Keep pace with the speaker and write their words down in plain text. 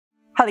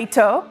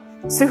Halito,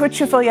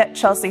 Suhuchufayet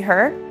Chelsea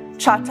Herr,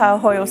 Chata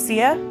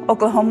Hoyosia,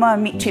 Oklahoma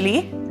meet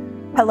Chalee.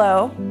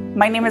 Hello,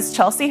 my name is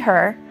Chelsea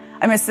Herr.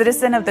 I'm a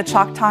citizen of the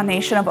Choctaw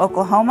Nation of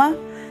Oklahoma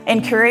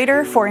and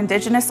curator for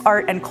Indigenous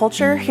art and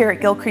culture here at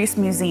Gilcrease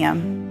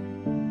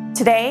Museum.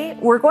 Today,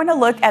 we're going to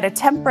look at a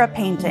tempera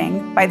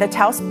painting by the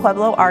Taos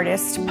Pueblo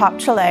artist Pop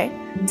Chalee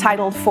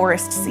titled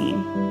Forest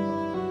Scene.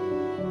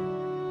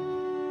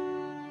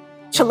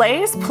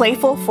 Chalee's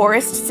playful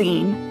forest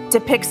scene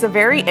depicts a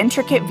very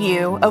intricate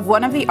view of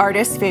one of the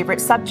artist's favorite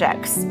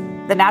subjects,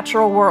 the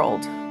natural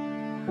world.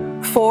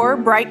 4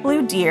 bright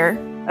blue deer,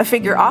 a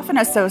figure often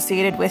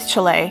associated with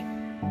Chalee,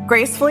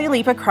 gracefully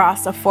leap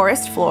across a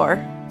forest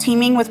floor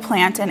teeming with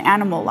plant and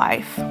animal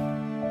life.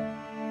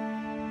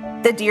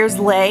 The deer's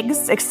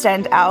legs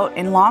extend out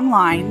in long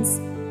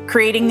lines,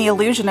 creating the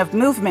illusion of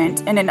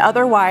movement in an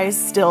otherwise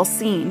still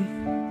scene.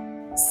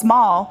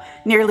 Small,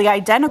 nearly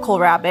identical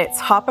rabbits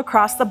hop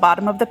across the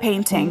bottom of the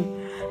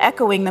painting,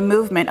 echoing the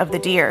movement of the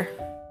deer.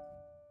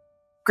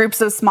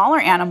 Groups of smaller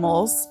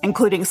animals,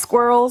 including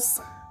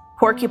squirrels,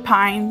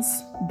 porcupines,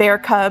 bear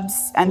cubs,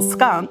 and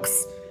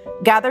skunks,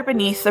 gather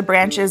beneath the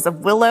branches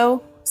of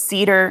willow,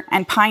 cedar,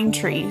 and pine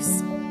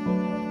trees.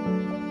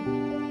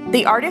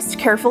 The artist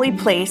carefully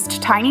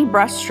placed tiny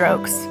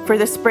brushstrokes for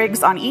the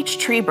sprigs on each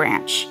tree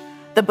branch,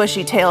 the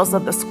bushy tails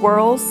of the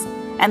squirrels,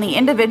 and the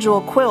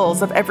individual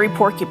quills of every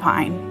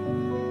porcupine.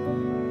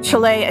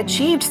 Chalee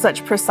achieved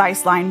such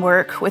precise line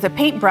work with a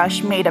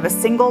paintbrush made of a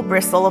single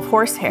bristle of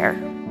horsehair.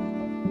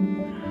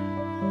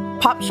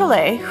 Pop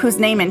Chalee, whose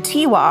name in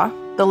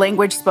Tiwa, the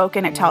language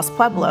spoken at Taos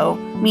Pueblo,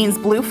 means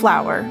blue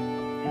flower,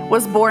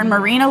 was born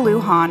Marina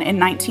Lujan in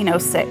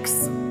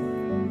 1906.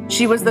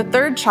 She was the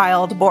 3rd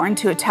child born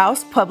to a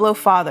Taos Pueblo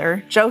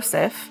father,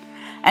 Joseph,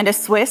 and a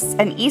Swiss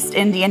and East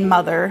Indian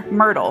mother,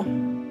 Myrtle.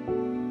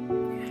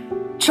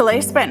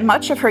 Chalee spent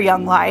much of her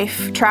young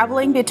life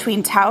traveling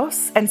between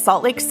Taos and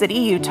Salt Lake City,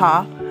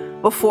 Utah,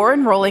 before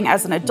enrolling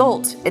as an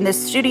adult in the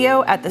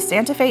studio at the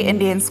Santa Fe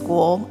Indian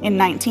School in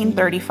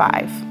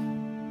 1935.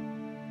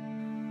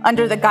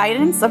 Under the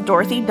guidance of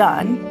Dorothy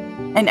Dunn,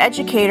 an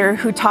educator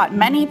who taught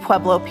many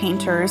Pueblo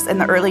painters in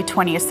the early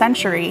 20th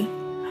century,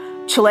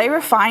 Chalee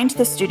refined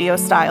the studio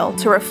style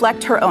to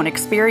reflect her own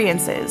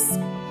experiences.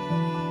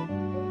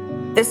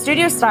 The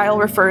studio style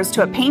refers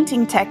to a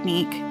painting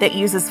technique that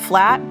uses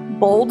flat,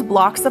 bold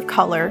blocks of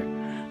color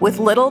with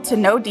little to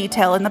no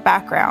detail in the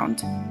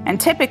background, and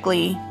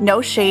typically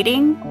no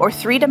shading or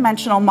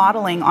 3-dimensional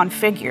modeling on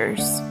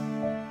figures.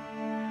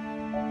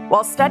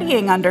 While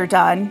studying under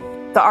Dunn,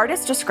 the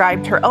artist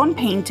described her own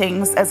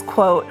paintings as,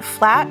 quote,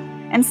 flat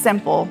and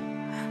simple,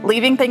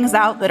 leaving things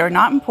out that are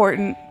not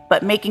important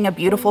but making a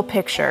beautiful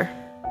picture,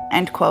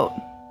 end quote.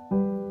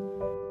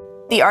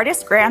 The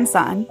artist's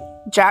grandson,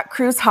 Jack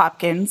Cruz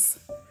Hopkins,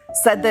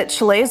 said that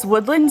Chalee's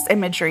woodlands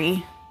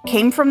imagery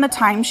came from the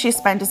time she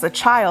spent as a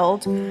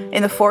child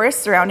in the forest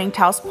surrounding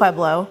Taos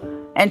Pueblo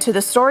and to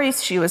the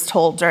stories she was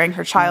told during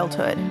her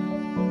childhood.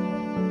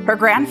 Her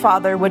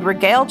grandfather would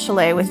regale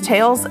Chalee with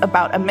tales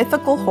about a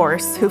mythical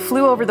horse who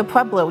flew over the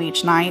Pueblo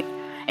each night,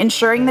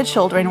 ensuring the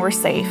children were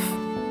safe.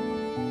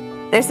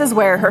 This is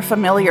where her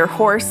familiar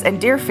horse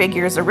and deer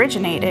figures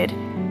originated,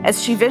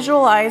 as she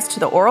visualized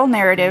the oral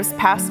narratives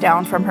passed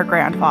down from her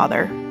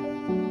grandfather.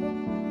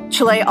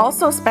 Chalee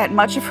also spent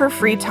much of her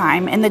free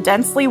time in the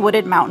densely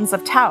wooded mountains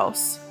of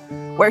Taos,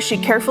 where she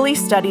carefully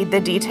studied the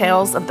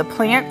details of the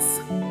plants,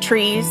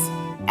 trees,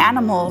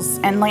 animals,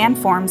 and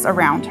landforms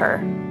around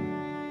her.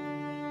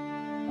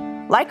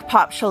 Like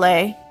Pop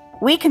Chalee,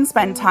 we can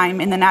spend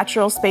time in the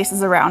natural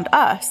spaces around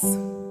us,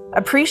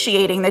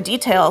 appreciating the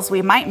details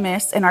we might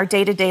miss in our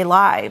day-to-day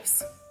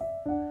lives.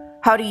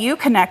 How do you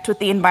connect with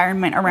the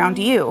environment around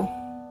you?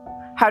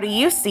 How do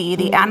you see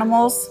the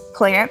animals,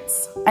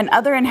 plants, and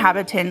other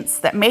inhabitants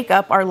that make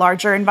up our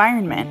larger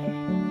environment?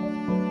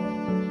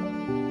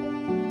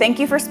 Thank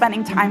you for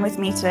spending time with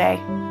me today.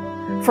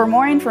 For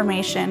more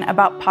information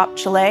about Pop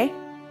Chalee,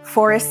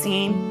 Forest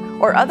Scene,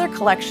 or other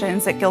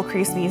collections at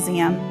Gilcrease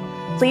Museum,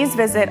 please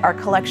visit our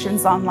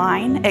collections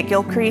online at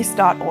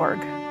gilcrease.org.